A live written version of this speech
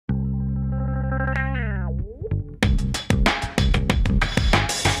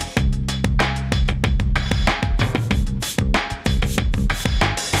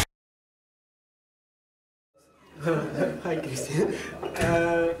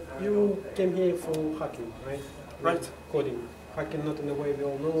came here for hacking, right? Right. Coding. Hacking not in the way we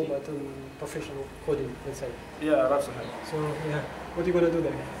all know, but professional coding, let's say. Yeah, that's okay. So, yeah, what are you going to do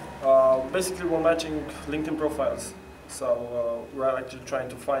there? Basically, we're matching LinkedIn profiles. So we're actually trying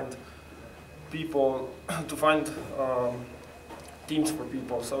to find people, to find teams for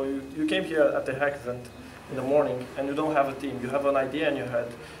people. So you came here at the hack event in the morning and you don't have a team. You have an idea in your head.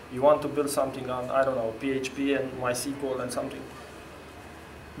 You want to build something on, I don't know, PHP and MySQL and something.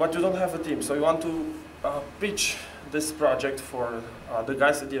 But you don't have a team. So you want to pitch this project for the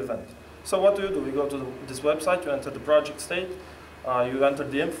guys at the event. So what do? We go to this website, you enter the project state, you enter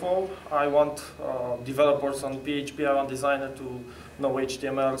the info. I want developers on PHP, I want designer to know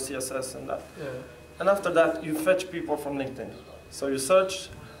HTML, CSS and that. Yeah. And after that, you fetch people from LinkedIn. So you search,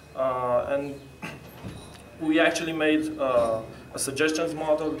 and we actually made a suggestions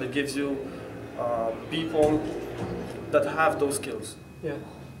model that gives you people that have those skills. Yeah.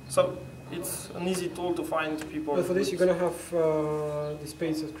 So it's an easy tool to find people. But for this, you're going to have this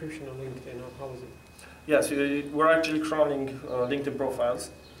paid subscription on LinkedIn, or how is it? Yes, we're actually crawling LinkedIn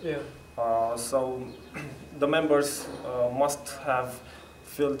profiles. Yeah. So the members must have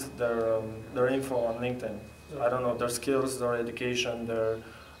filled their info on LinkedIn. I don't know, their skills, their education, their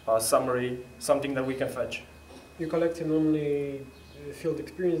summary, something that we can fetch. You're collecting only field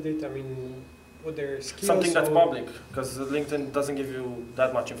experience data, I mean, what their skills? Something that's public, because LinkedIn doesn't give you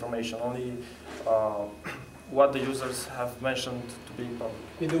that much information, only what the users have mentioned to be public.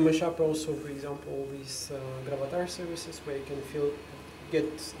 You do mashup also, for example, with Gravatar services where you can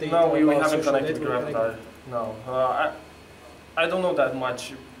get data. No, we haven't social connected to network, Gravatar. No, I don't know that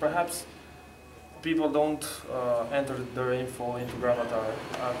much. Perhaps people don't enter their info into Gravatar.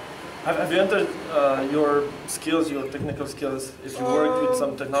 Have you entered your skills, your technical skills, if you worked with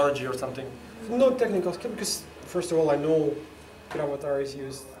some technology or something? No technical skill, because first of all, I know Gravatar is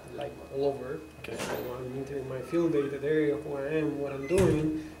used like all over. Okay. So I'm linking my field data there, who I am, what I'm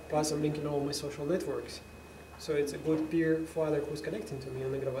doing, plus I'm linking all my social networks. So it's a good peer father who's connecting to me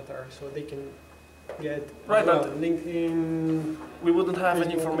on the Gravatar, so they can get right, but LinkedIn. We wouldn't have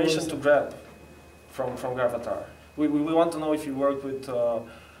any information to grab from Gravatar. We want to know if you work with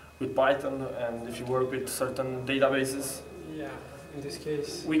Python and if you work with certain databases. Yeah, in this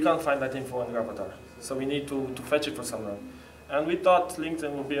case. We can't find that info on Gravatar, so we need to fetch it from somewhere. And we thought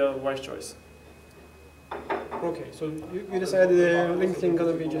LinkedIn would be a wise choice. Okay, so you decided LinkedIn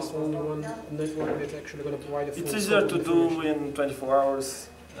gonna be just only one network that's actually gonna provide a full. It's easier to do in 24 hours,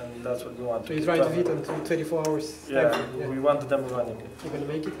 and that's what we want. So you try to fit into 24 hours. Yeah, we want them running. You're gonna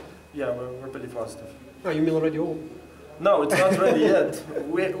make it? Yeah, we're pretty positive. Oh, you mean already home? No, it's not ready yet.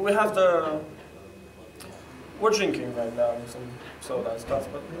 We have we're drinking right now, some soda and stuff,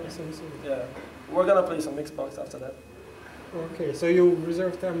 but yeah, we're gonna play some Xbox after that. Okay, so you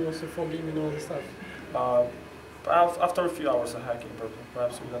reserve time also for gaming and all this stuff? After a few hours of hacking,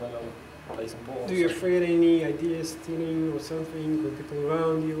 perhaps we're gonna go play some balls. Do you afraid any ideas stealing or something with people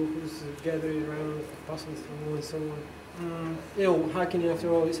around you who's gathering around, passing through and so on? You know, hacking after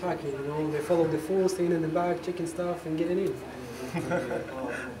all is hacking, you know, they follow the fools, staying in the back, checking stuff and getting in.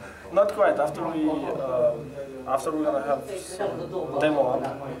 Not quite. After we're gonna have some demo up,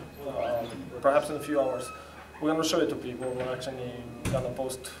 perhaps in a few hours, we're gonna show it to people. We're actually gonna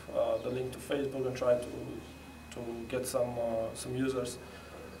post the link to Facebook and try to get some users.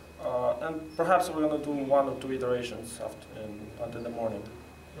 And perhaps we're gonna do 1 or 2 iterations until the morning.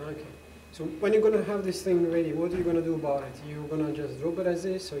 Okay. So when you're gonna have this thing ready, what are you gonna do about it? You're gonna just drop it as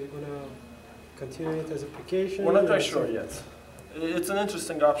this, or you're gonna continue it as application? We're not quite sure yet. It's an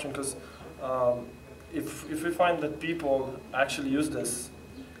interesting option because if we find that people actually use this,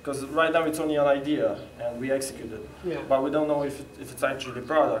 because right now it's only an idea and we execute it, yeah. But we don't know if it's actually a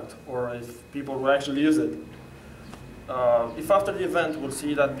product or if people will actually use it. If after the event we'll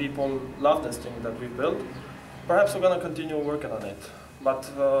see that people love this thing that we built, perhaps we're going to continue working on it, but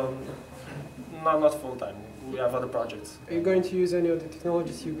not full time. We have other projects. Are you going to use any of the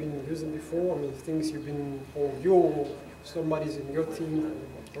technologies you've been using before? I mean, things you've been, or you or somebody's in your team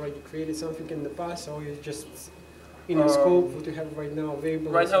already created something in the past, or you just in the scope what you have right now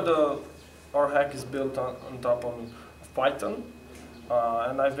available? Right now our hack is built on top of Python,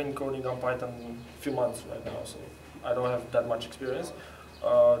 and I've been coding on Python a few months right now, so I don't have that much experience.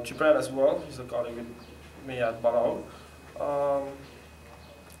 Ciprian as well, he's a colleague with me at Balao.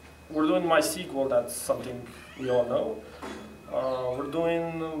 We're doing MySQL, that's something we all know. We're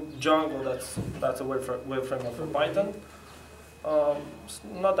doing Django, that's a web framework for Python.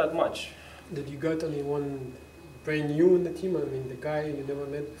 Not that much. Did you got anyone brand new in the team? I mean, the guy you never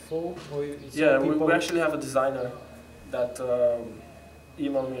met before? Or yeah, we actually have a designer that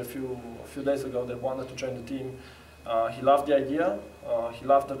emailed me a few days ago that wanted to join the team. He loved the idea. He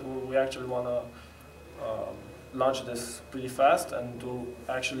loved that we actually want to launch this pretty fast and to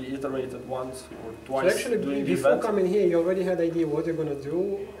actually iterate it once or twice. So actually, during the before event. coming here, you already had idea what you're gonna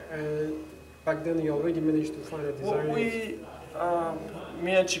do, and back then you already managed to find a designer. Well,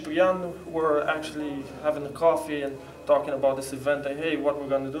 me and Ciprian were actually having a coffee and talking about this event and hey, what we're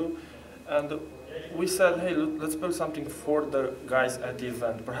gonna do, and we said, hey, let's build something for the guys at the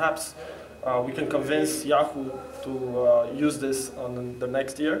event. Perhaps we can convince Yahoo to use this on the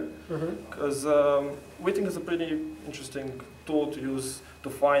next year, because we think it's a pretty interesting tool to use to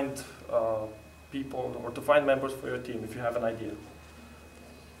find people or to find members for your team if you have an idea.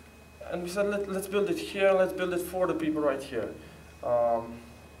 And we said, let's build it here, let's build it for the people right here.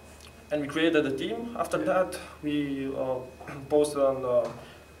 And we created a team. After that, we posted on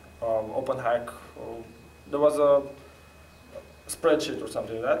OpenHack. There was a spreadsheet or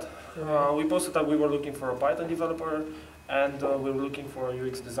something like that. We posted that we were looking for a Python developer and we were looking for a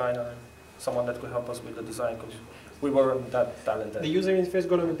UX designer, someone that could help us with the design because we weren't that talented. The user interface is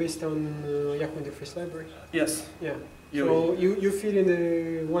going to be based on Yahoo Interface Library? Yes. Yeah. So you fit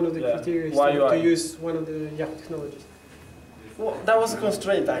in one of the criteria to use one of the Yahoo technologies? Well, that was a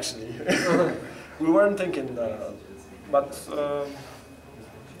constraint actually. We weren't thinking but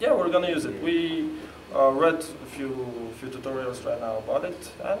yeah, we're going to use it. We read a few tutorials right now about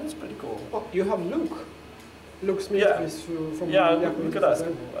it, and it's pretty cool. Oh, you have Luke. Luke Smith is from Yahoo. We could ask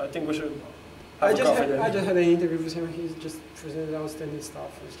him. I think we should have I a coffee I just had an interview with him. He's just presented outstanding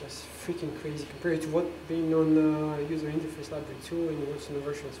stuff. It's just freaking crazy compared to what being on user interface library 2 and what's in the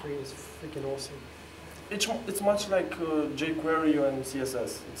version 3 is freaking awesome. It's much like jQuery and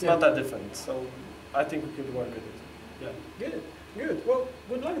CSS. It's not that different, so I think we could work with it. Yeah. Good. Well,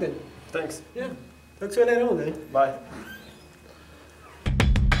 good luck then. Thanks. Yeah. Talk to you later on then. Bye.